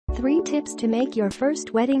3 tips to make your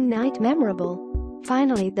first wedding night memorable.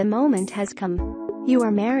 Finally, the moment has come. You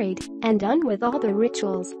are married and done with all the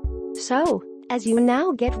rituals. So, as you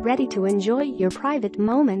now get ready to enjoy your private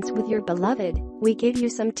moments with your beloved, we give you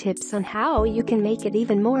some tips on how you can make it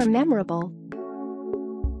even more memorable.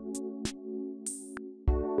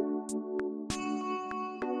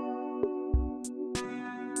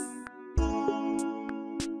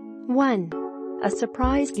 1. A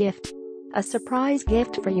surprise gift. A surprise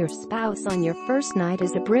gift for your spouse on your first night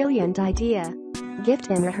is a brilliant idea. Gift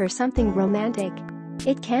him or her something romantic.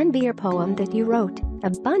 It can be a poem that you wrote, a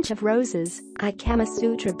bunch of roses, a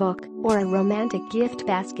Kamasutra book, or a romantic gift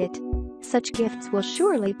basket. Such gifts will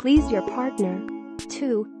surely please your partner.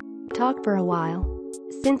 2. Talk for a while.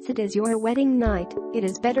 Since it is your wedding night, it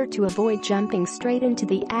is better to avoid jumping straight into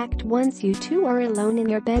the act once you two are alone in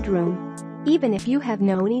your bedroom. Even if you have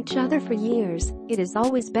known each other for years, it is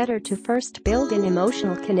always better to first build an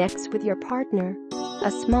emotional connection with your partner. A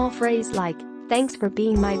small phrase like, "Thanks for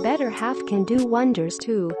being my better half," can do wonders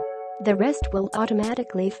too. The rest will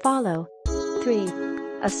automatically follow. 3.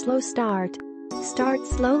 A slow start. Start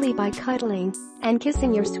slowly by cuddling and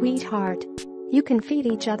kissing your sweetheart. You can feed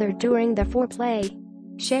each other during the foreplay.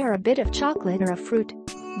 Share a bit of chocolate or a fruit.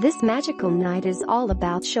 This magical night is all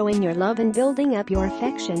about showing your love and building up your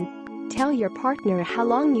affection. Tell your partner how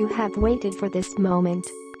long you have waited for this moment.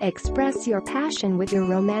 Express your passion with your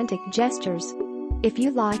romantic gestures. If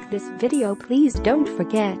you like this video, please don't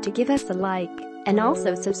forget to give us a like and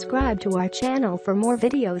also subscribe to our channel for more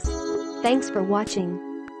videos. Thanks for watching.